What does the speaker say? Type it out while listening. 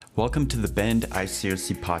Welcome to the Bend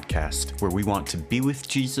ICOC podcast, where we want to be with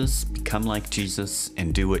Jesus, become like Jesus,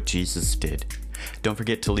 and do what Jesus did. Don't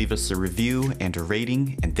forget to leave us a review and a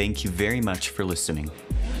rating, and thank you very much for listening.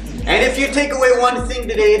 And if you take away one thing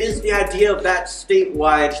today, it is the idea of that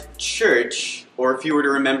statewide church, or if you were to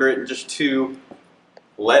remember it in just two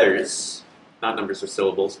letters, not numbers or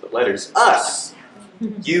syllables, but letters, us,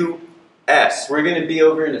 U-S. We're going to be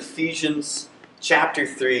over in Ephesians chapter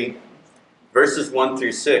 3, verses 1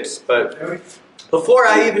 through 6. But before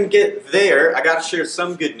I even get there, I got to share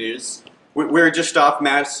some good news. We were just off,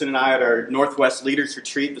 Madison and I, at our Northwest Leaders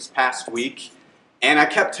Retreat this past week, and I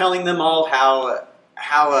kept telling them all how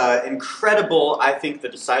incredible I think the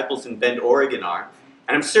disciples in Bend, Oregon are.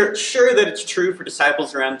 And I'm sure that it's true for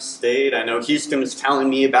disciples around the state. I know Houston was telling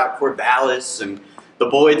me about Corvallis and the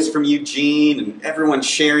Boyds from Eugene, and everyone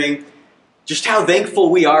sharing just how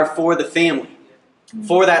thankful we are for the family,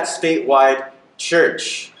 for that statewide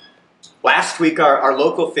church. Last week, our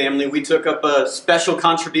local family, we took up a special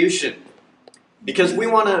contribution because we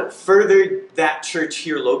want to further that church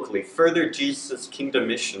here locally, further Jesus' kingdom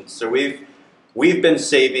mission. So we've been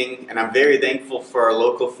saving, and I'm very thankful for our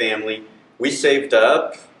local family. We saved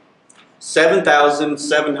up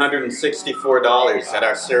 $7,764 at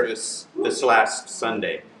our service this last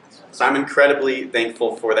Sunday. So I'm incredibly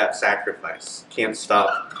thankful for that sacrifice. Can't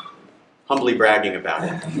stop humbly bragging about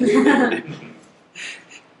it.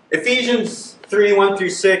 Ephesians 3, 1 through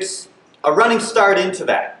 6, a running start into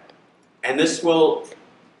that. And this will,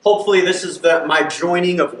 hopefully this is my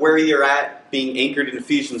joining of where you're at, being anchored in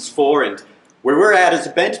Ephesians 4, and where we're at as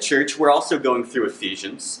a Bent church, we're also going through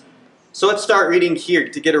Ephesians. So let's start reading here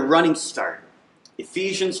to get a running start.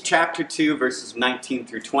 Ephesians chapter 2, verses 19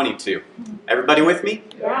 through 22. Everybody with me?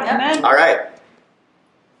 Yeah. Amen. All right.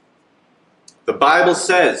 The Bible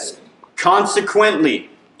says, "Consequently,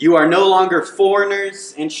 you are no longer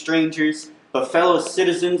foreigners and strangers, but fellow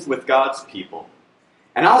citizens with God's people,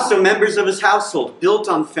 and also members of his household, built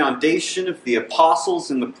on the foundation of the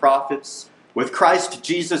apostles and the prophets, with Christ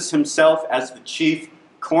Jesus himself as the chief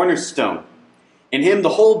cornerstone. In him the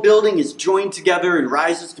whole building is joined together and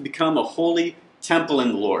rises to become a holy temple in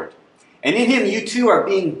the Lord. And in him you two are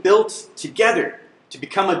being built together to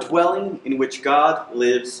become a dwelling in which God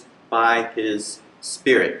lives by his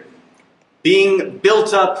Spirit." Being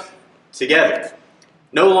built up together.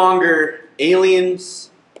 No longer aliens,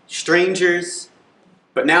 strangers,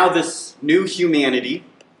 but now this new humanity,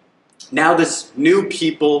 now this new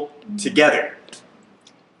people together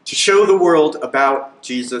to show the world about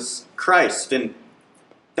Jesus Christ and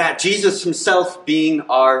that Jesus himself being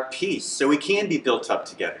our peace, so we can be built up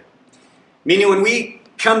together. Meaning when we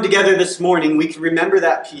come together this morning, we can remember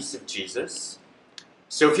that peace of Jesus.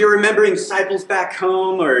 So if you're remembering disciples back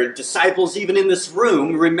home or disciples even in this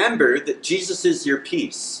room, remember that Jesus is your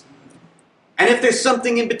peace. And if there's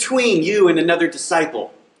something in between you and another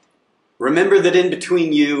disciple, remember that in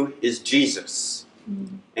between you is Jesus,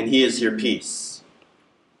 and he is your peace.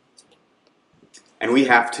 And we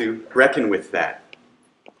have to reckon with that.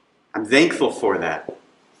 I'm thankful for that.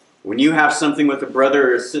 When you have something with a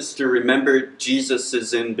brother or a sister, remember Jesus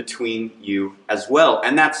is in between you as well.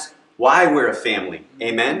 And that's why we're a family.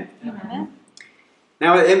 Amen? Amen.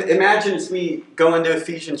 Now imagine as we go into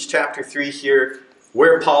Ephesians chapter 3 here,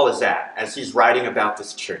 where Paul is at as he's writing about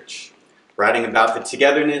this church. Writing about the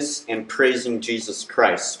togetherness and praising Jesus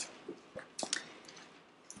Christ.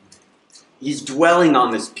 He's dwelling on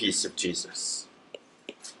this peace of Jesus.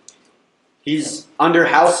 He's under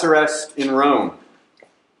house arrest in Rome.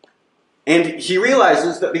 And he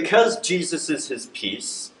realizes that because Jesus is his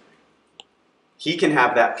peace, he can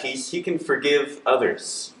have that peace. He can forgive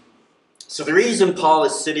others. So the reason Paul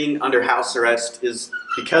is sitting under house arrest is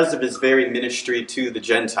because of his very ministry to the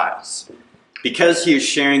Gentiles. Because he is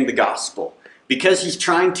sharing the gospel. Because he's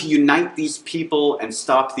trying to unite these people and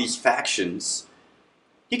stop these factions.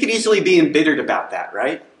 He could easily be embittered about that,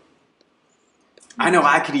 right? I know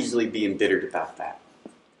I could easily be embittered about that.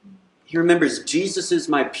 He remembers, Jesus is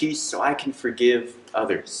my peace so I can forgive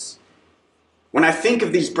others. When I think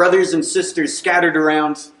of these brothers and sisters scattered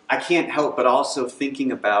around, I can't help but also thinking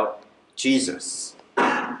about Jesus.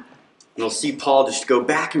 And we'll see Paul just go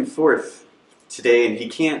back and forth today, and he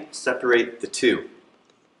can't separate the two.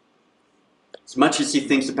 As much as he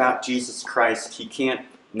thinks about Jesus Christ, he can't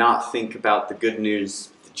not think about the good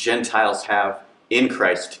news the Gentiles have in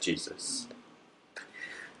Christ Jesus.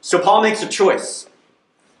 So Paul makes a choice.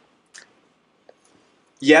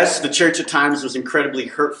 Yes, the church at times was incredibly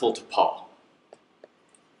hurtful to Paul.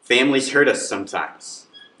 Families hurt us sometimes.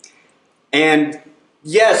 And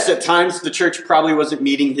yes, at times the church probably wasn't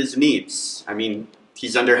meeting his needs. I mean,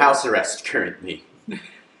 he's under house arrest currently.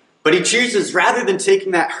 But he chooses, rather than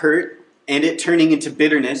taking that hurt and it turning into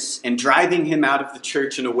bitterness and driving him out of the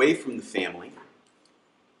church and away from the family,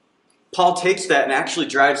 Paul takes that and actually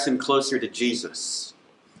drives him closer to Jesus.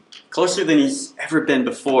 Closer than he's ever been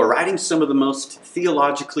before, writing some of the most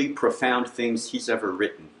theologically profound things he's ever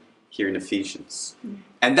written here in Ephesians.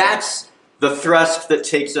 And that's the thrust that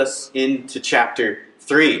takes us into chapter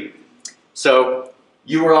 3. So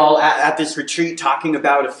you were all at this retreat talking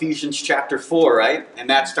about Ephesians chapter 4, right? And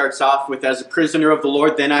that starts off with, as a prisoner of the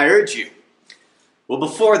Lord, then I urge you. Well,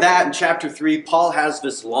 before that, in chapter 3, Paul has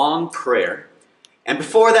this long prayer. And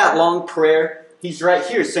before that long prayer, he's right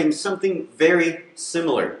here saying something very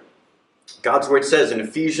similar. God's word says in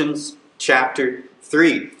Ephesians chapter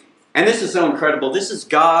 3. And this is so incredible. This is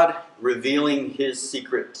God revealing his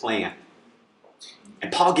secret plan.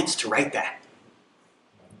 And Paul gets to write that.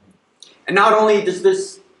 And not only does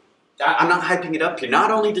this, I'm not hyping it up here,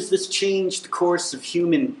 not only does this change the course of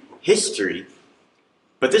human history,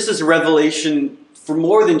 but this is a revelation for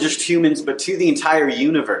more than just humans, but to the entire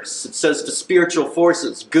universe. It says to spiritual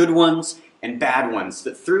forces, good ones and bad ones,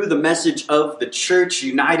 that through the message of the church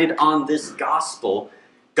united on this gospel,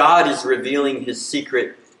 God is revealing his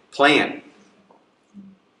secret plan.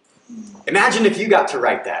 Imagine if you got to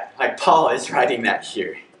write that, like Paul is writing that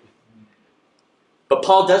here. But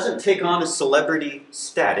Paul doesn't take on a celebrity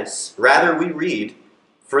status. Rather, we read,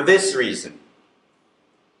 for this reason.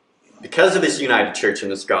 Because of this united church and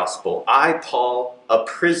this gospel, I, Paul, a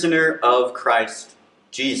prisoner of Christ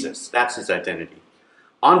Jesus. That's his identity.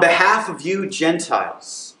 On behalf of you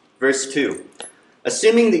Gentiles, verse 2,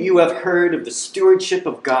 assuming that you have heard of the stewardship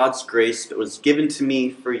of God's grace that was given to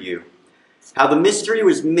me for you, how the mystery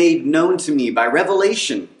was made known to me by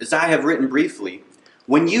revelation, as I have written briefly.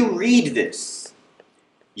 When you read this,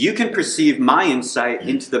 you can perceive my insight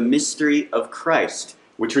into the mystery of Christ,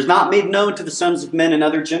 which was not made known to the sons of men in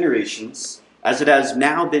other generations, as it has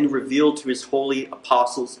now been revealed to his holy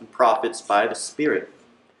apostles and prophets by the Spirit.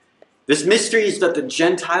 This mystery is that the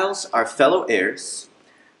Gentiles are fellow heirs,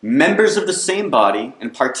 members of the same body,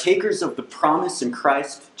 and partakers of the promise in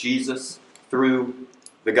Christ Jesus through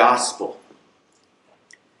the gospel.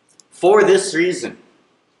 For this reason.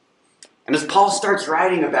 And as Paul starts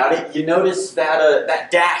writing about it, you notice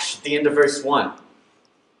that dash at the end of verse 1.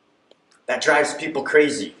 That drives people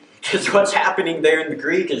crazy. Because what's happening there in the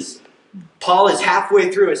Greek is Paul is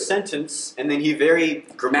halfway through a sentence, and then he very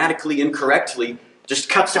grammatically incorrectly just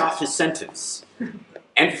cuts off his sentence.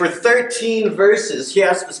 And for 13 verses, he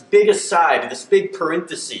has this big aside, this big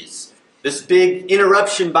parentheses, this big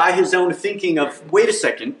interruption by his own thinking of, wait a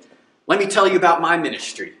second, let me tell you about my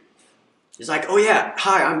ministry. He's like, oh yeah,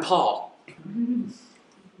 hi, I'm Paul.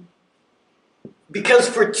 Because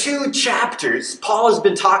for 2 chapters, Paul has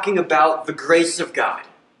been talking about the grace of God,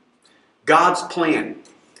 God's plan.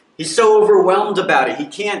 He's so overwhelmed about it. He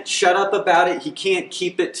can't shut up about it. He can't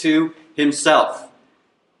keep it to himself.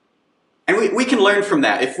 And we can learn from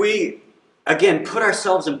that if we, again, put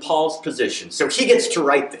ourselves in Paul's position. So he gets to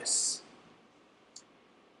write this.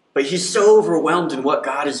 But he's so overwhelmed in what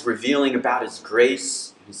God is revealing about his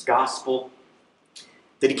grace, his gospel,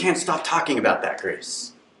 that he can't stop talking about that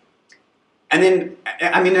grace. And then,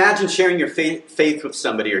 I mean, imagine sharing your faith with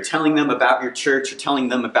somebody, or telling them about your church, or telling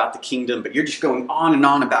them about the kingdom, but you're just going on and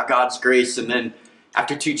on about God's grace, and then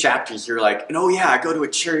after 2 chapters, you're like, and oh yeah, I go to a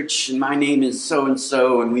church, and my name is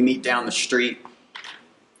so-and-so, and we meet down the street.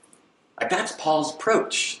 Like, that's Paul's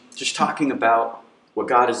approach, just talking about what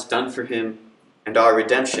God has done for him and our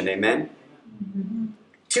redemption, amen?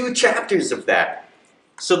 2 chapters of that.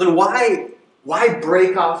 So then why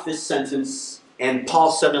break off this sentence, and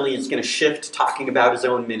Paul suddenly is going to shift to talking about his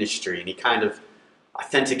own ministry, and he kind of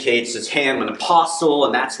authenticates as, hey, I'm an apostle,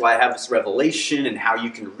 and that's why I have this revelation, and how you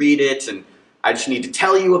can read it, and I just need to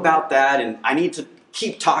tell you about that, and I need to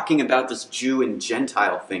keep talking about this Jew and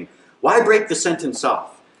Gentile thing. Why break the sentence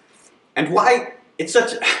off? And why, it's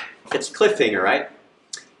cliffhanger, right?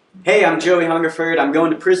 Hey, I'm Joey Hungerford, I'm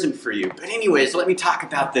going to prison for you. But anyways, let me talk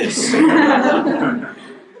about this.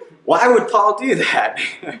 Why would Paul do that?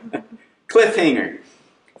 Cliffhanger.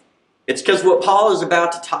 It's because what Paul is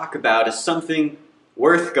about to talk about is something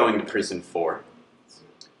worth going to prison for.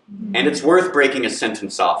 And it's worth breaking a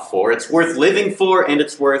sentence off for. It's worth living for, and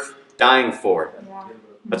it's worth dying for. Yeah.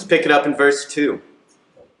 Let's pick it up in verse 2.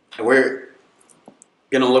 And we're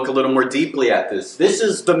going to look a little more deeply at this. This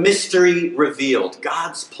is the mystery revealed,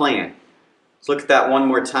 God's plan. Let's look at that one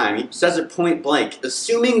more time. He says it point blank.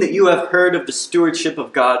 Assuming that you have heard of the stewardship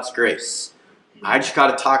of God's grace. I just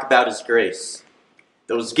got to talk about his grace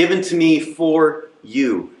that was given to me for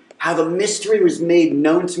you. How the mystery was made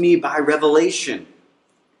known to me by revelation.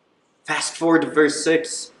 Fast forward to verse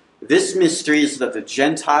 6. This mystery is that the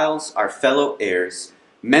Gentiles are fellow heirs,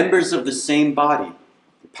 members of the same body,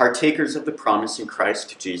 partakers of the promise in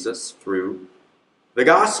Christ Jesus through the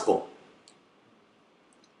gospel.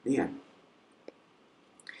 Man.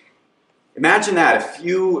 Imagine that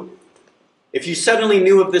if you suddenly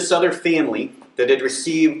knew of this other family that had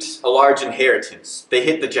received a large inheritance. They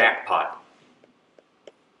hit the jackpot.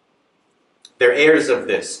 They're heirs of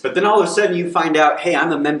this. But then all of a sudden you find out, hey,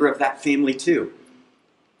 I'm a member of that family too.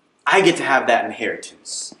 I get to have that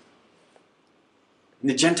inheritance. And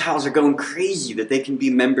the Gentiles are going crazy that they can be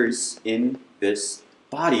members in this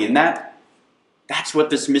body. And that's what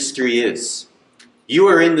this mystery is. You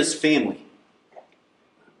are in this family.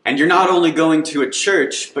 And you're not only going to a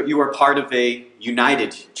church, but you are part of a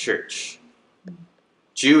united church.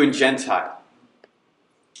 Jew and Gentile.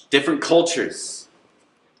 Different cultures.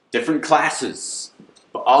 Different classes.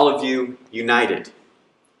 But all of you united.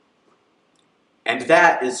 And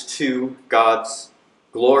that is to God's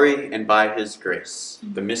glory and by His grace.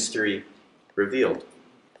 The mystery revealed.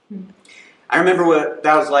 I remember what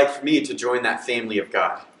that was like for me to join that family of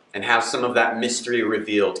God and have some of that mystery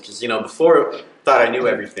revealed. Because, before I thought I knew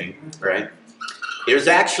everything, right? It was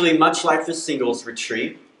actually much like the singles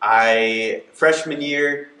retreat. Freshman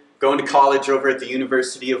year, going to college over at the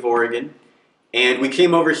University of Oregon. And we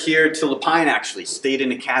came over here to Lapine, actually, stayed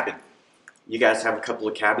in a cabin. You guys have a couple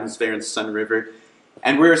of cabins there in Sun River.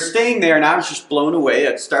 And we were staying there, and I was just blown away.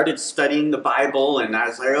 I'd started studying the Bible, and I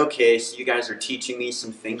was like, okay, so you guys are teaching me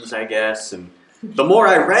some things, I guess. And the more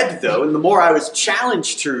I read, though, and the more I was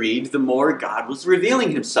challenged to read, the more God was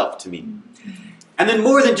revealing Himself to me. And then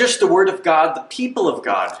more than just the Word of God, the people of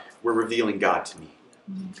God were revealing God to me.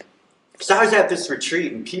 So I was at this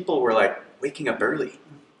retreat, and people were like waking up early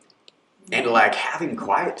and like having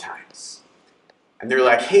quiet times. And they're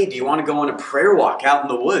like, hey, do you want to go on a prayer walk out in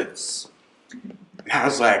the woods? And I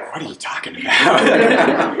was like, what are you talking about?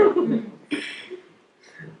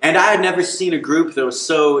 And I had never seen a group that was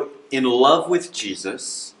so in love with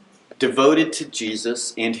Jesus, devoted to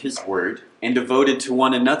Jesus and His Word, and devoted to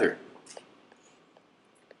one another.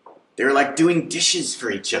 They were like doing dishes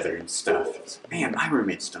for each other and stuff. Man, my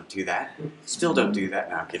roommates don't do that. Still don't do that.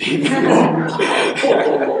 No, I'm kidding.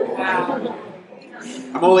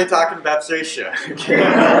 I'm only talking about Sersha.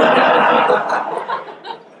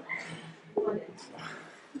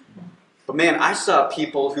 But man, I saw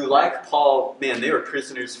people who, like Paul, man, they were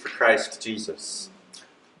prisoners for Christ Jesus.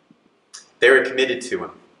 They were committed to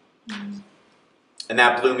Him. And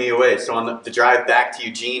that blew me away. So on the drive back to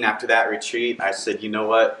Eugene after that retreat, I said, you know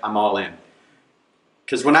what? I'm all in.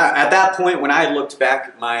 Because at that point, when I looked back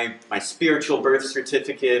at my spiritual birth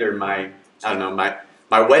certificate or my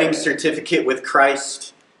wedding certificate with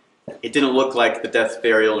Christ, it didn't look like the death,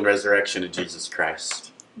 burial, and resurrection of Jesus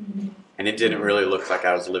Christ. And it didn't really look like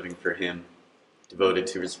I was living for Him, devoted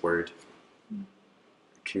to His Word,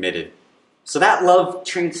 committed. So that love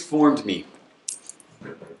transformed me.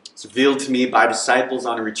 It's revealed to me by disciples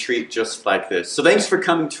on a retreat just like this. So thanks for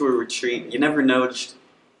coming to a retreat. You never noticed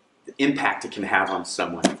the impact it can have on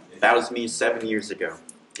someone. That was me 7 years ago.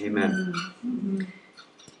 Amen.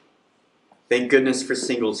 Thank goodness for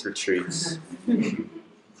singles retreats.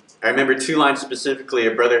 I remember 2 lines specifically.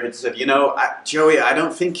 A brother had said, Joey, I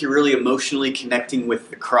don't think you're really emotionally connecting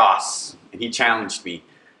with the cross. And he challenged me.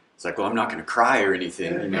 It's like, well, I'm not going to cry or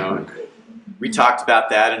anything, We talked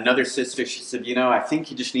about that. Another sister, she said, I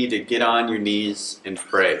think you just need to get on your knees and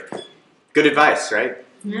pray. Good advice, right?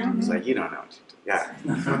 Yeah. It's like, you don't know what to do. Yeah.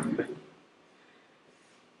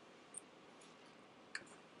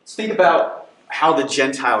 Let's think about how the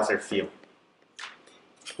Gentiles are feeling.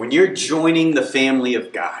 When you're joining the family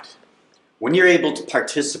of God, when you're able to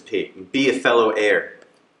participate and be a fellow heir,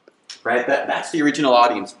 right? That's the original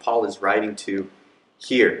audience Paul is writing to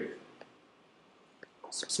here.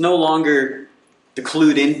 So it's no longer the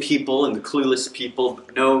clued-in people and the clueless people,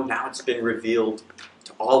 but no, now it's been revealed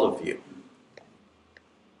to all of you.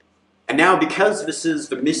 And now, because this is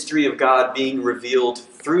the mystery of God being revealed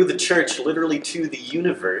through the church, literally to the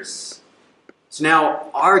universe, it's now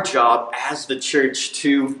our job as the church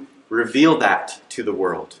to reveal that to the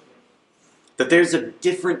world. That there's a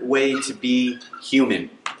different way to be human.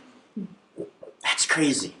 That's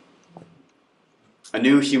crazy. A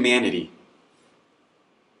new humanity.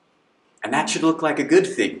 And that should look like a good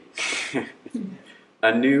thing.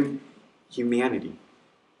 A new humanity.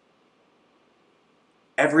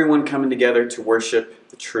 Everyone coming together to worship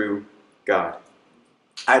the true God.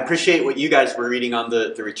 I appreciate what you guys were reading on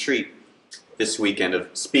the retreat this weekend of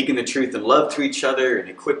speaking the truth and love to each other and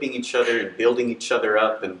equipping each other and building each other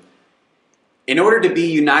up. And In order to be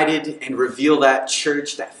united and reveal that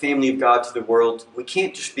church, that family of God to the world, we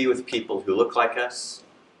can't just be with people who look like us.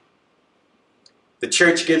 The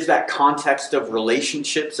church gives that context of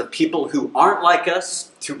relationships, of people who aren't like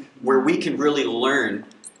us, to where we can really learn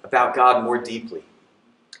about God more deeply,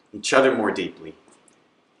 each other more deeply,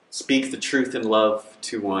 speak the truth in love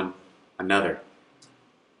to one another.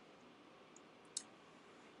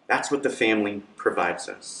 That's what the family provides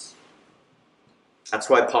us. That's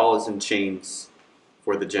why Paul is in chains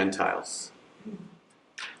for the Gentiles.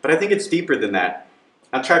 But I think it's deeper than that.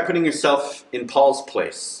 Now try putting yourself in Paul's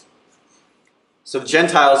place. So the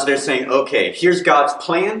Gentiles, they're saying, okay, here's God's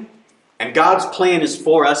plan, and God's plan is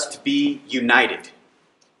for us to be united.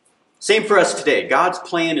 Same for us today. God's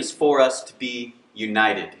plan is for us to be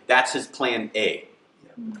united. That's his plan A.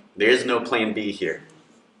 There is no plan B here.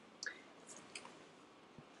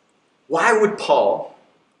 Why would Paul,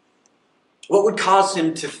 what would cause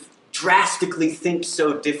him to drastically think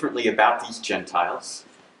so differently about these Gentiles?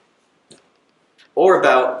 Or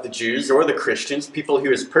about the Jews or the Christians, people he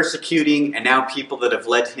was persecuting, and now people that have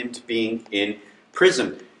led him to being in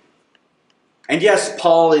prison. And yes,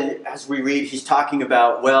 Paul, as we read, he's talking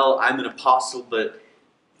about, well, I'm an apostle, but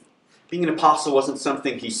being an apostle wasn't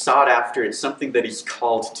something he sought after. It's something that he's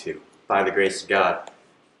called to by the grace of God.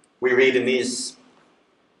 We read in these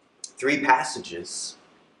 3 passages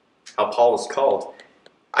how Paul was called.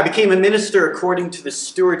 I became a minister according to the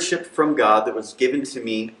stewardship from God that was given to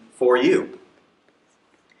me for you,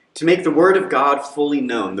 to make the word of God fully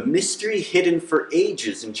known, the mystery hidden for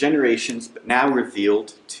ages and generations, but now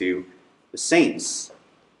revealed to the saints.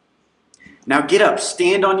 Now get up,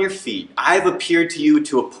 stand on your feet. I have appeared to you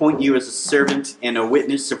to appoint you as a servant and a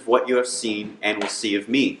witness of what you have seen and will see of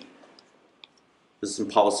me. This is in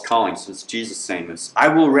Paul's calling, so it's Jesus saying this. I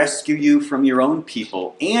will rescue you from your own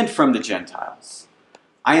people and from the Gentiles.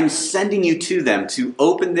 I am sending you to them to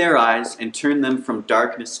open their eyes and turn them from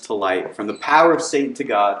darkness to light, from the power of Satan to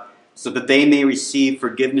God, so that they may receive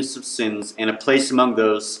forgiveness of sins and a place among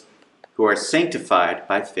those who are sanctified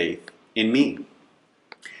by faith in me.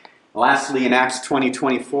 Lastly, in Acts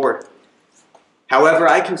 20:24, however,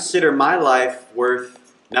 I consider my life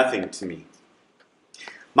worth nothing to me.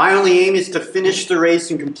 My only aim is to finish the race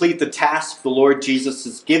and complete the task the Lord Jesus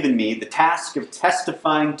has given me, the task of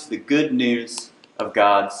testifying to the good news of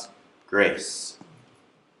God's grace.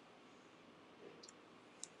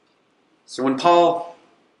 So when Paul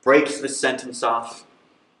breaks this sentence off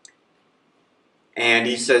and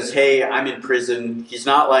he says, hey, I'm in prison, he's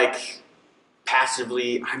not like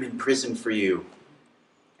passively, I'm in prison for you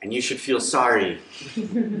and you should feel sorry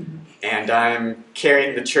and I'm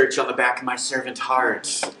carrying the church on the back of my servant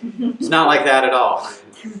heart. It's not like that at all.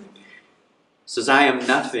 He says, I am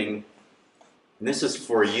nothing, and this is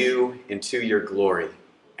for you and to your glory.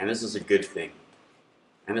 And this is a good thing.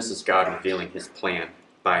 And this is God revealing his plan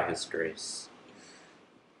by his grace.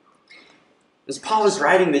 As Paul is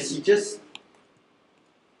writing this, he just,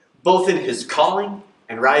 both in his calling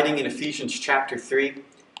and writing in Ephesians chapter 3,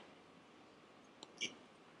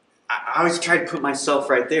 I always try to put myself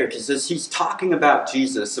right there, because as he's talking about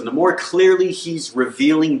Jesus, and the more clearly he's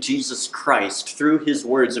revealing Jesus Christ through his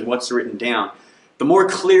words and what's written down, the more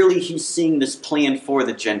clearly he's seeing this plan for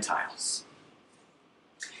the Gentiles.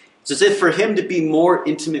 It's as if for him to be more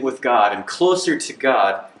intimate with God and closer to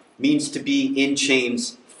God means to be in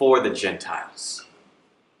chains for the Gentiles.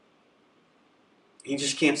 He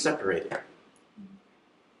just can't separate it.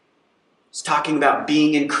 He's talking about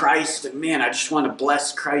being in Christ, and man, I just want to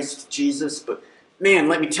bless Christ Jesus, but man,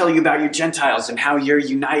 let me tell you about your Gentiles and how you're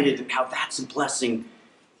united and how that's a blessing.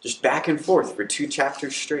 Just back and forth for 2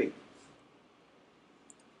 chapters straight.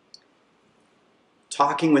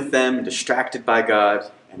 Talking with them, distracted by God,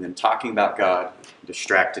 and then talking about God,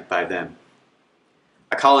 distracted by them.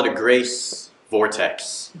 I call it a grace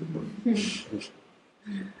vortex.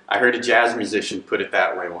 I heard a jazz musician put it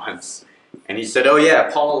that way once. And he said, oh yeah,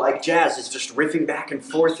 Paul, like jazz, is just riffing back and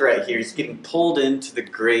forth right here. He's getting pulled into the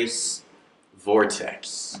grace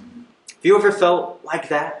vortex. Have you ever felt like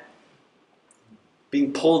that?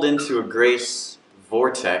 Being pulled into a grace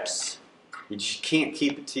vortex, you just can't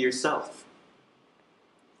keep it to yourself.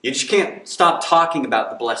 You just can't stop talking about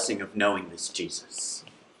the blessing of knowing this Jesus.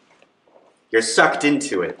 You're sucked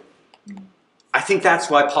into it. I think that's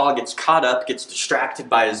why Paul gets caught up, gets distracted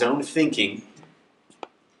by his own thinking,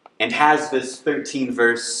 and has this 13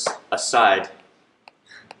 verse aside,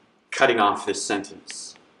 cutting off this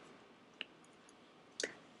sentence.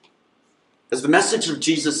 Has the message of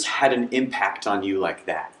Jesus had an impact on you like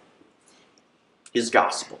that? His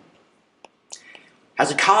gospel.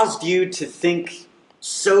 Has it caused you to think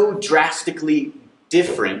so drastically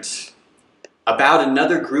different about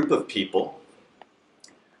another group of people,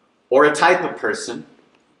 or a type of person,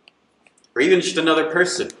 or even just another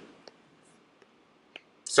person,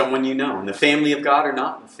 someone you know, in the family of God or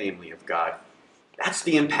not in the family of God. That's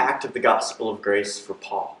the impact of the gospel of grace for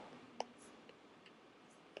Paul.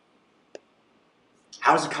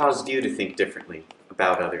 How has it caused you to think differently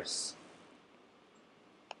about others?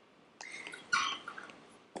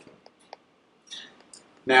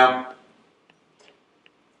 Now,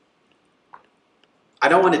 I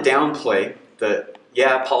don't want to downplay that,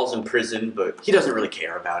 yeah, Paul's in prison, but he doesn't really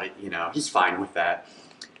care about it, He's fine with that.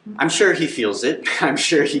 I'm sure he feels it. I'm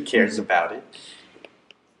sure he cares about it.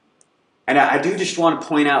 And I do just want to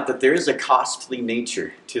point out that there is a costly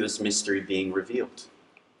nature to this mystery being revealed.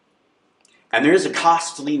 And there is a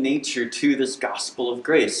costly nature to this gospel of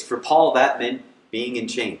grace. For Paul, that meant being in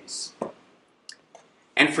chains.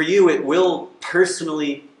 And for you, it will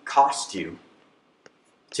personally cost you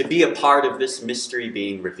to be a part of this mystery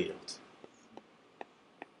being revealed.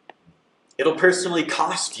 It'll personally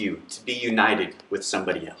cost you to be united with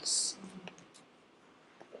somebody else.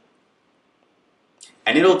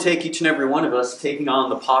 And it'll take each and every one of us taking on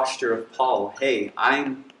the posture of Paul. Hey,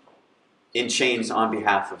 I'm in chains on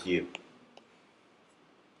behalf of you.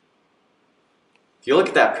 If you look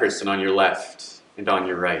at that person on your left and on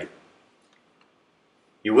your right,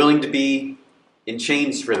 you're willing to be in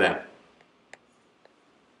chains for them.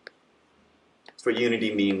 That's what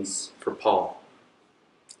unity means for Paul.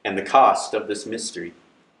 And the cost of this mystery.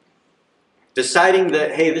 Deciding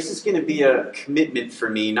that, hey, this is going to be a commitment for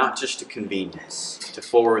me, not just a convenience, to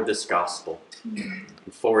forward this gospel. And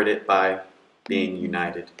forward it by being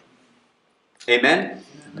united. Amen?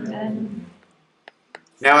 Amen.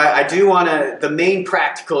 Now, I do want to, the main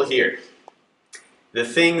practical here, the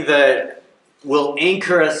thing that will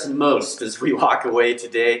anchor us most as we walk away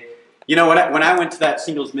today. When I went to that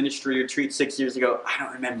singles ministry retreat 6 years ago, I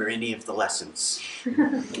don't remember any of the lessons.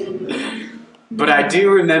 But I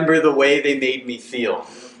do remember the way they made me feel.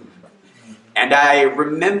 And I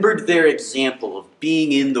remembered their example of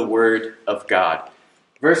being in the Word of God.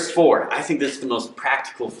 Verse 4, I think this is the most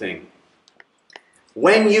practical thing.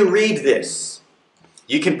 When you read this,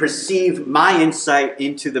 you can perceive my insight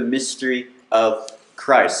into the mystery of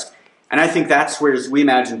Christ. And I think that's where, as we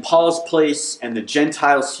imagine Paul's place and the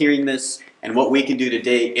Gentiles hearing this and what we can do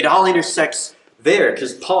today, it all intersects there.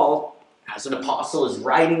 Because Paul, as an apostle, is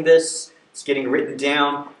writing this. It's getting written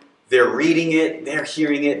down. They're reading it. They're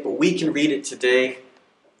hearing it. But we can read it today.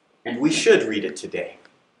 And we should read it today.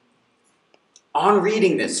 On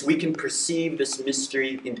reading this, we can perceive this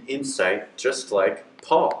mystery and insight just like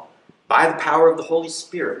Paul. By the power of the Holy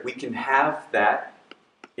Spirit, we can have that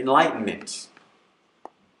enlightenment.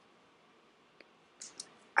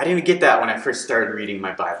 I didn't get that when I first started reading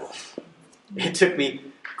my Bible. It took me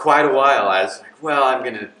quite a while. I was like, well, I'm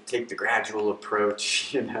going to take the gradual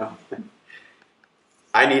approach,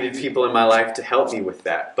 I needed people in my life to help me with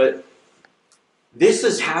that. But this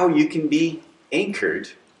is how you can be anchored.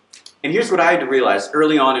 And here's what I had to realize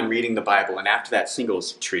early on in reading the Bible and after that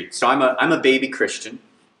singles retreat. So I'm a baby Christian.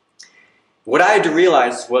 What I had to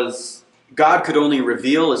realize was God could only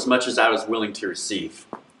reveal as much as I was willing to receive.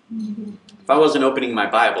 If I wasn't opening my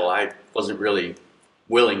Bible, I wasn't really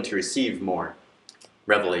willing to receive more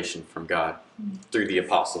revelation from God through the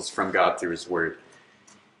apostles, from God through His Word.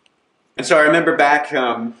 And so I remember back,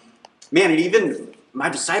 and even my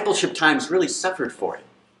discipleship times really suffered for it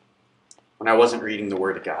when I wasn't reading the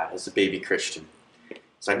Word of God as a baby Christian.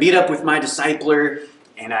 So I'd meet up with my discipler,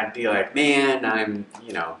 and I'd be like, man,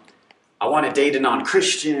 I want to date a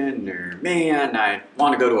non-Christian, or man, I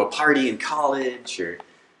want to go to a party in college, or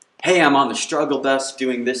hey, I'm on the struggle bus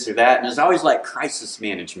doing this or that. And it's always like crisis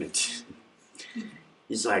management.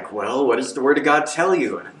 He's like, well, what does the Word of God tell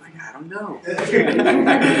you? And I'm like, I don't know.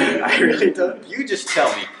 I really don't. You just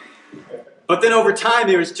tell me. But then over time,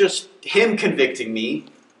 it was just Him convicting me,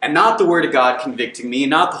 and not the Word of God convicting me,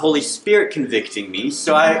 and not the Holy Spirit convicting me.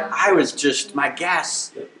 So I was just, my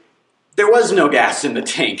gas, there was no gas in the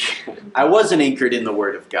tank. I wasn't anchored in the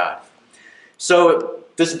Word of God. So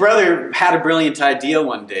this brother had a brilliant idea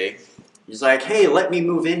one day. He's like, hey, let me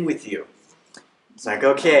move in with you. It's like,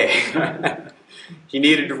 okay. He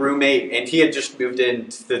needed a roommate, and he had just moved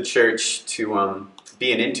into the church to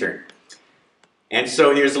be an intern. And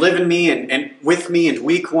so he was living with me, and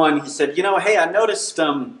week one, he said, hey, I noticed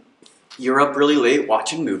you're up really late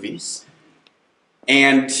watching movies.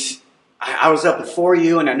 And I was up before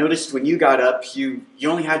you, and I noticed when you got up, you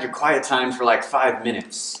only had your quiet time for like 5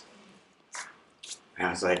 minutes. And I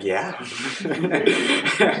was like, yeah.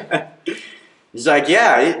 He's like,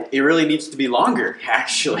 yeah, it really needs to be longer,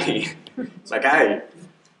 actually. It's like, I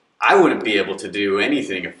I wouldn't be able to do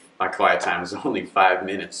anything if my quiet time was only 5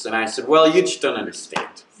 minutes. And I said, well, you just don't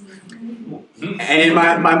understand. And in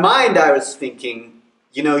my mind, I was thinking,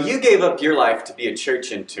 you know, you gave up your life to be a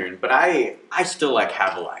church intern, but I still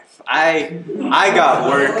have a life. I got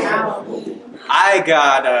work. I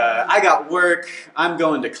got work. I'm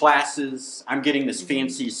going to classes. I'm getting this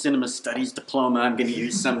fancy cinema studies diploma I'm going to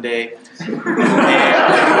use someday. And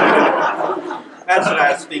that's what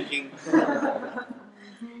I was thinking.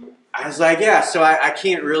 I was like, yeah, so I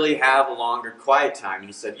can't really have a longer quiet time. And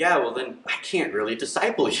he said, yeah, well then I can't really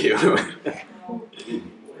disciple you.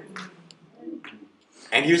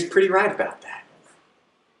 And he was pretty right about that.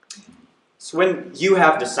 So when you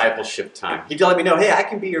have discipleship time, he'd let me know, hey, I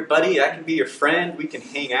can be your buddy, I can be your friend, we can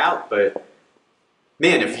hang out, but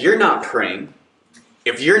man, if you're not praying,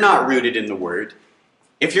 if you're not rooted in the Word,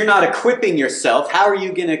 if you're not equipping yourself, how are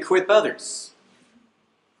you going to equip others?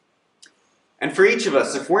 And for each of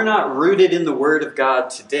us, if we're not rooted in the Word of God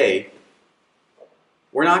today,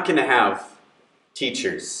 we're not going to have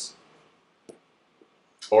teachers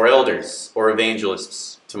or elders or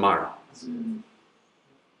evangelists tomorrow.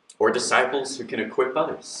 Or disciples who can equip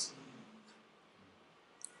others.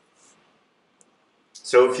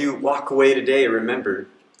 So if you walk away today, remember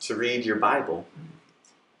to read your Bible.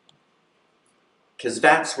 Because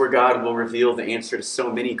that's where God will reveal the answer to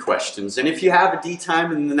so many questions. And if you have a D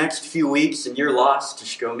time in the next few weeks and you're lost,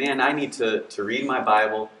 just go, man, I need to read my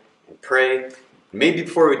Bible and pray. Maybe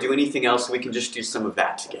before we do anything else, we can just do some of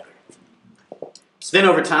that together. So then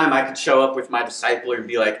over time, I could show up with my discipler and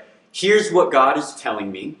be like, here's what God is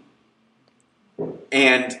telling me.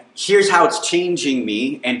 And here's how it's changing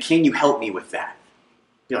me, and can you help me with that?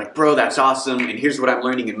 Be like, bro, that's awesome, and here's what I'm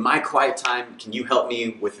learning in my quiet time. Can you help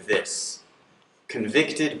me with this?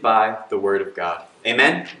 Convicted by the Word of God.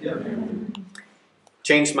 Amen? Yeah.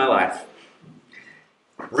 Changed my life.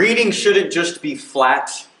 Reading shouldn't just be flat.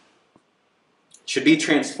 It should be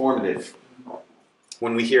transformative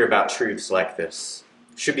when we hear about truths like this.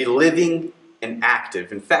 It should be living and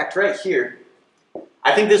active. In fact, right here,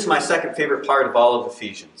 I think this is my second favorite part of all of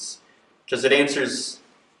Ephesians, because it answers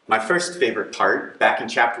my first favorite part. Back in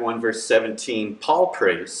chapter 1, verse 17, Paul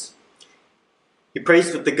prays. He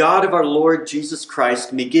prays that the God of our Lord Jesus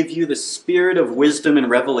Christ may give you the spirit of wisdom and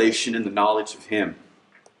revelation in the knowledge of Him.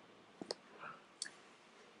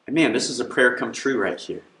 And man, this is a prayer come true right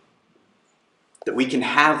here. That we can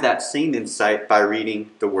have that same insight by reading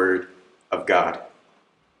the Word of God.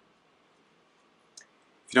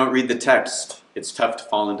 If you don't read the text, it's tough to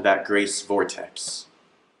fall into that grace vortex.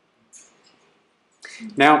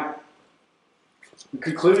 Now, in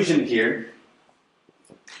conclusion here,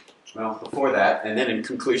 well, before that, and then in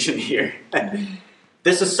conclusion here,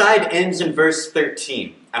 this aside ends in verse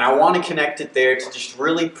 13. And I want to connect it there to just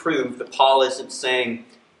really prove that Paul isn't saying,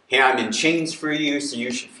 hey, I'm in chains for you, so you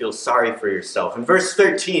should feel sorry for yourself. In verse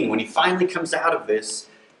 13, when he finally comes out of this,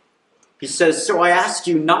 he says, so I ask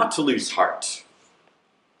you not to lose heart.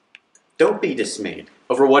 Don't be dismayed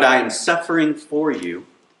over what I am suffering for you,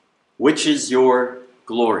 which is your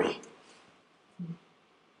glory.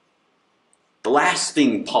 The last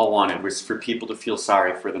thing Paul wanted was for people to feel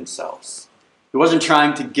sorry for themselves. He wasn't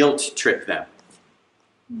trying to guilt trip them.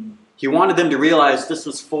 He wanted them to realize this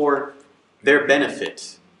was for their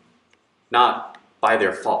benefit, not by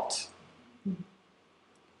their fault.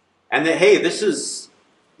 And that, hey, this is,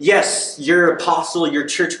 yes, your apostle, your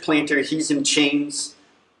church planter, he's in chains.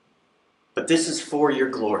 But this is for your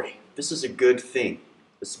glory. This is a good thing,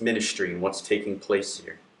 this ministry and what's taking place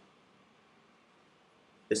here.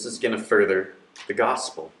 This is going to further the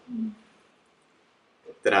gospel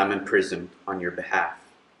that I'm in prison on your behalf.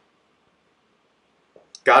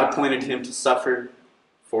 God appointed him to suffer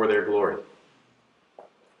for their glory.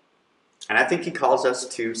 And I think he calls us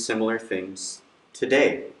to similar things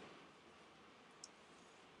today.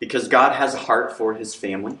 Because God has a heart for his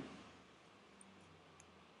family.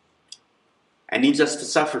 And needs us to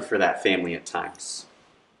suffer for that family at times.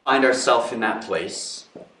 Find ourselves in that place.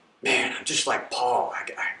 Man, I'm just like Paul.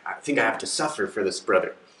 I think I have to suffer for this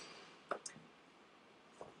brother.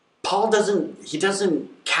 Paul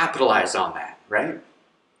doesn't capitalize on that, right?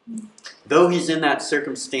 Though he's in that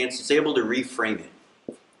circumstance, he's able to reframe it.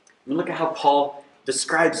 I mean, look at how Paul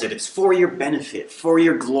describes it. It's for your benefit, for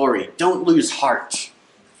your glory. Don't lose heart.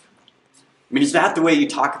 I mean, is that the way you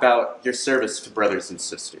talk about your service to brothers and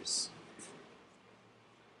sisters?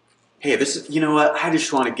 Hey, you know what? I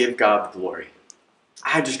just want to give God the glory.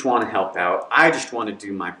 I just want to help out. I just want to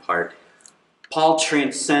do my part. Paul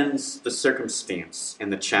transcends the circumstance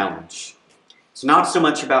and the challenge. It's not so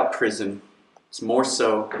much about prison. It's more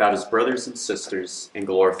so about his brothers and sisters and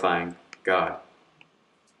glorifying God.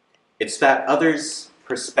 It's that other's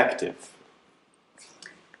perspective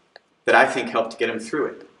that I think helped get him through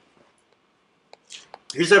it.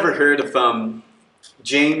 Who's ever heard of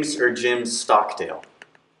James or Jim Stockdale?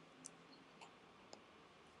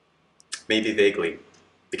 Maybe vaguely.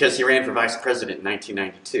 Because he ran for vice president in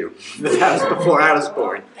 1992. That was before I was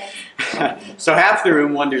born. So half the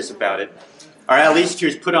room wonders about it. Or at least he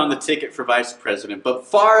was put on the ticket for vice president. But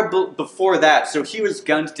far before that, so he was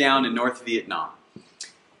gunned down in North Vietnam.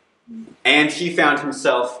 And he found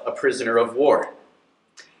himself a prisoner of war.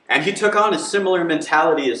 And he took on a similar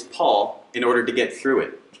mentality as Paul in order to get through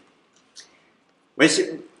it.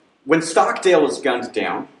 When Stockdale was gunned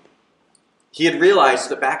down, he had realized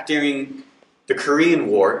that back during the Korean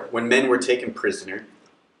War, when men were taken prisoner,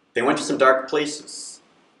 they went to some dark places.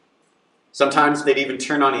 Sometimes they'd even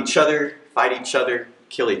turn on each other, fight each other,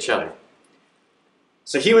 kill each other.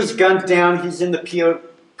 So he was gunned down, he's in the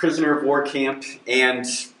prisoner of war camp, and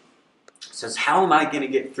says, how am I going to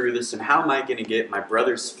get through this, and how am I going to get my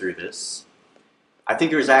brothers through this? I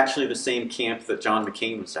think it was actually the same camp that John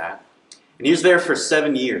McCain was at. And he was there for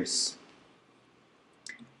 7 years.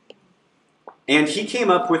 And he came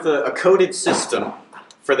up with a coded system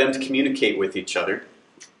for them to communicate with each other.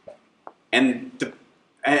 And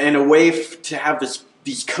a way to have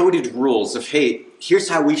these coded rules of, hey, here's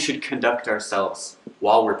how we should conduct ourselves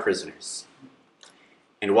while we're prisoners.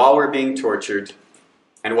 And while we're being tortured,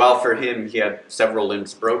 and while for him he had several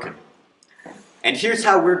limbs broken. And here's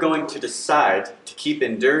how we're going to decide to keep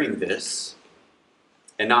enduring this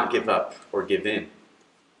and not give up or give in.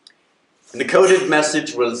 And the coded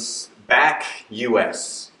message was, back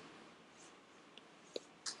US.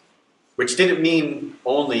 Which didn't mean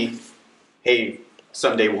only, hey,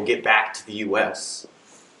 someday we'll get back to the US.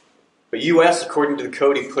 But US, according to the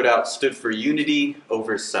code he put out, stood for unity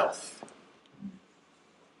over self.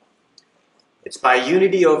 It's by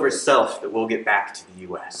unity over self that we'll get back to the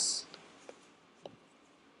US.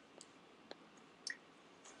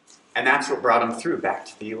 And that's what brought him through back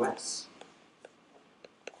to the US.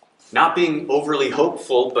 Not being overly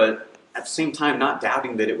hopeful, but at the same time not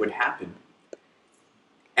doubting that it would happen.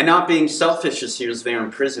 And not being selfish as he was there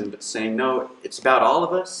in prison, but saying, no, it's about all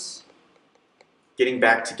of us getting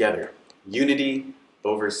back together. Unity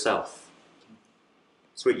over self.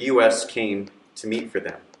 That's what US came to meet for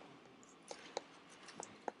them.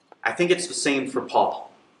 I think it's the same for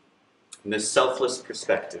Paul, in this selfless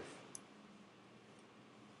perspective.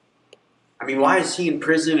 I mean, why is he in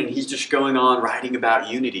prison and he's just going on writing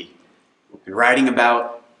about unity and writing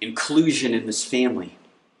about inclusion in this family?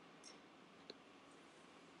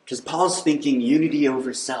 Because Paul's thinking unity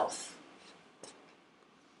over self.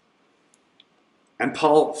 And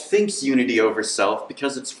Paul thinks unity over self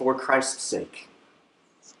because it's for Christ's sake.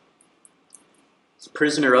 He's a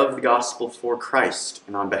prisoner of the gospel for Christ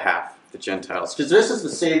and on behalf of the Gentiles. Because this is the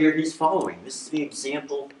Savior he's following. This is the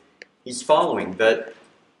example he's following. That,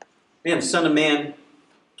 man, the Son of Man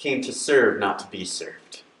came to serve, not to be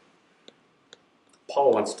served.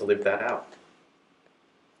 Paul wants to live that out.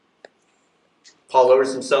 Paul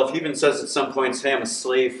lowers himself. He even says at some points, hey, I'm a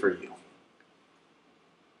slave for you.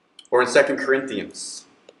 Or in 2 Corinthians,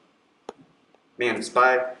 man, it's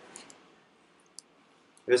by...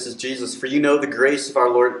 This is Jesus. For you know the grace of our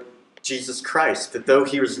Lord Jesus Christ, that though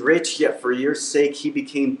he was rich, yet for your sake he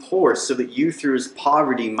became poor, so that you through his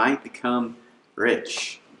poverty might become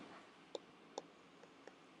rich.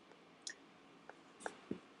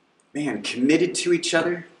 Man, committed to each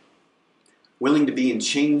other, willing to be in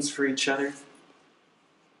chains for each other,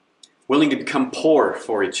 willing to become poor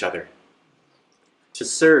for each other, to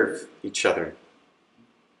serve each other,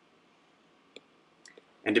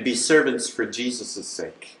 and to be servants for Jesus'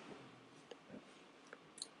 sake.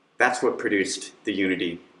 That's what produced the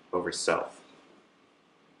unity over self.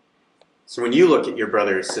 So when you look at your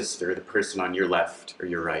brother or sister, the person on your left or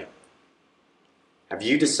your right, have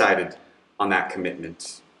you decided on that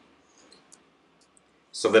commitment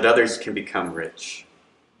so that others can become rich?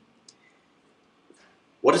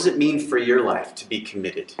 What does it mean for your life to be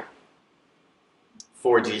committed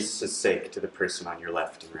for Jesus' sake to the person on your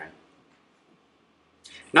left and right?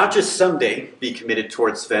 Not just someday be committed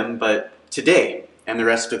towards them, but today and the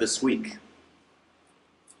rest of this week.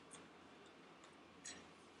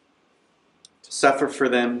 To suffer for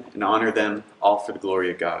them and honor them, all for the glory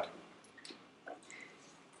of God.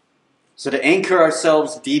 So to anchor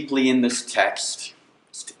ourselves deeply in this text,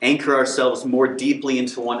 is to anchor ourselves more deeply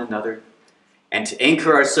into one another, and to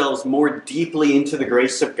anchor ourselves more deeply into the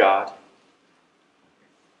grace of God.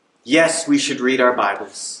 Yes, we should read our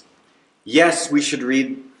Bibles. Yes, we should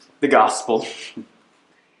read the gospel.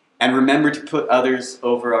 And remember to put others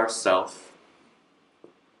over ourselves.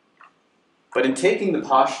 But in taking the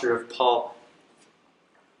posture of Paul,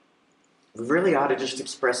 we really ought to just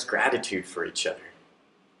express gratitude for each other.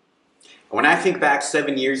 When I think back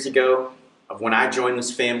 7 years ago of when I joined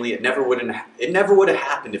this family, it never would have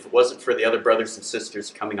happened if it wasn't for the other brothers and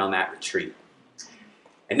sisters coming on that retreat.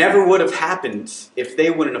 It never would have happened if they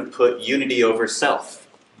wouldn't have put unity over self.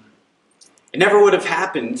 It never would have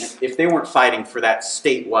happened if they weren't fighting for that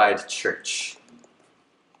statewide church.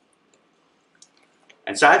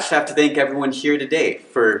 And so I just have to thank everyone here today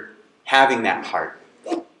for having that heart,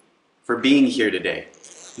 for being here today.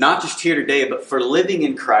 Not just here today, but for living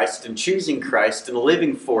in Christ and choosing Christ and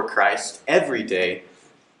living for Christ every day.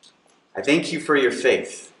 I thank you for your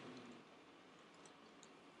faith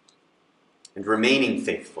and remaining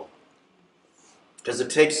faithful, because it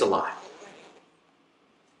takes a lot.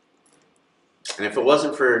 And if it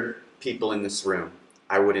wasn't for people in this room,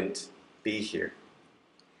 I wouldn't be here.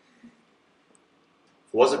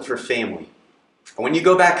 If it wasn't for family. And when you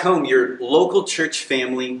go back home, your local church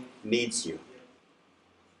family needs you.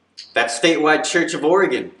 That statewide Church of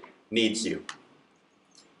Oregon needs you.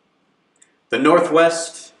 The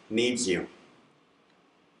Northwest needs you.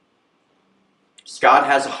 God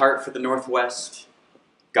has a heart for the Northwest.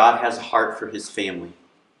 God has a heart for his family.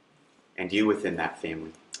 And you within that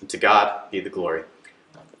family. And to God be the glory.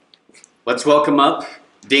 Let's welcome up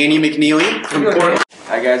Danny McNeely from Portland.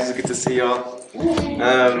 Hi guys, it's good to see y'all.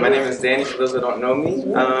 My name is Danny, for those that don't know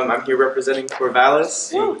me. I'm here representing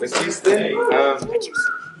Corvallis with Houston.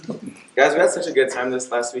 Guys, we had such a good time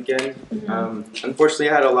this last weekend. Unfortunately,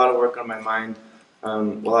 I had a lot of work on my mind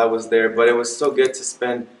while I was there, but it was so good to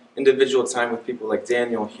spend individual time with people like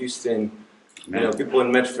Daniel, Houston, people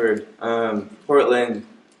in Medford, Portland,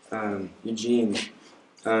 Eugene,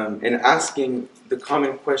 and asking the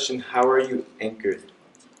common question, how are you anchored?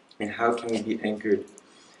 And how can we be anchored?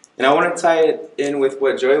 And I want to tie it in with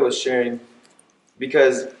what Joey was sharing,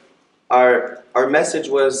 because our message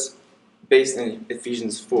was based in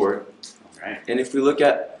Ephesians 4. Right. And if we look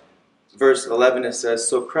at verse 11, it says,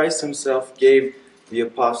 "So Christ himself gave the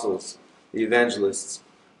apostles, the evangelists,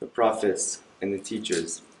 the prophets, and the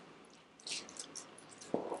teachers."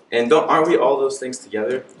 And aren't we all those things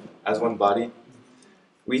together as one body?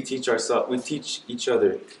 We teach each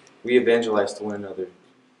other. We evangelize to one another.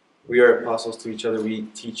 We are apostles to each other. We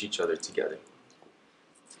teach each other together.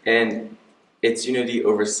 And it's unity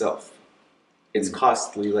over self. It's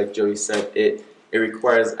costly, like Joey said. It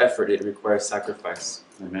requires effort. It requires sacrifice.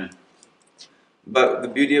 Amen. But the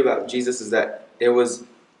beauty about Jesus is that it was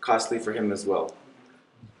costly for him as well.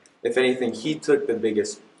 If anything, he took the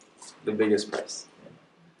biggest price.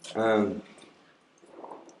 The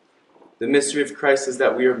mystery of Christ is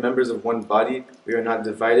that we are members of one body. We are not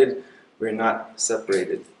divided. We are not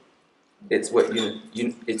separated. It's what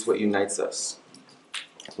unites us.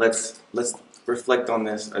 Let's reflect on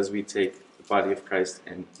this as we take the body of Christ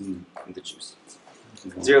and the juice.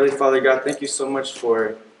 Dearly Father God, thank you so much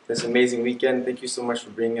for this amazing weekend. Thank you so much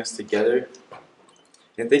for bringing us together.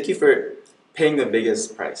 And thank you for paying the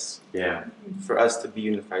biggest price. Yeah. For us to be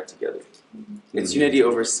unified together. It's unity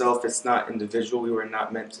over self. It's not individual. We were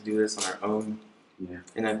not meant to do this on our own. Yeah.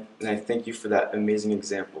 And I thank you for that amazing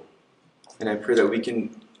example. And I pray that we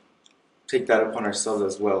can take that upon ourselves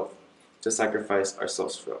as well, to sacrifice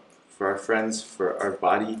ourselves for our friends, for our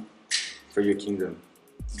body, for your kingdom.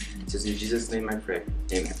 It's in Jesus' name I pray.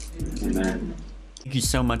 Amen. Amen. Thank you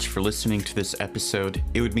so much for listening to this episode.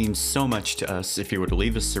 It would mean so much to us if you were to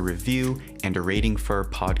leave us a review and a rating for our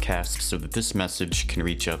podcast so that this message can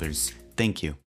reach others. Thank you.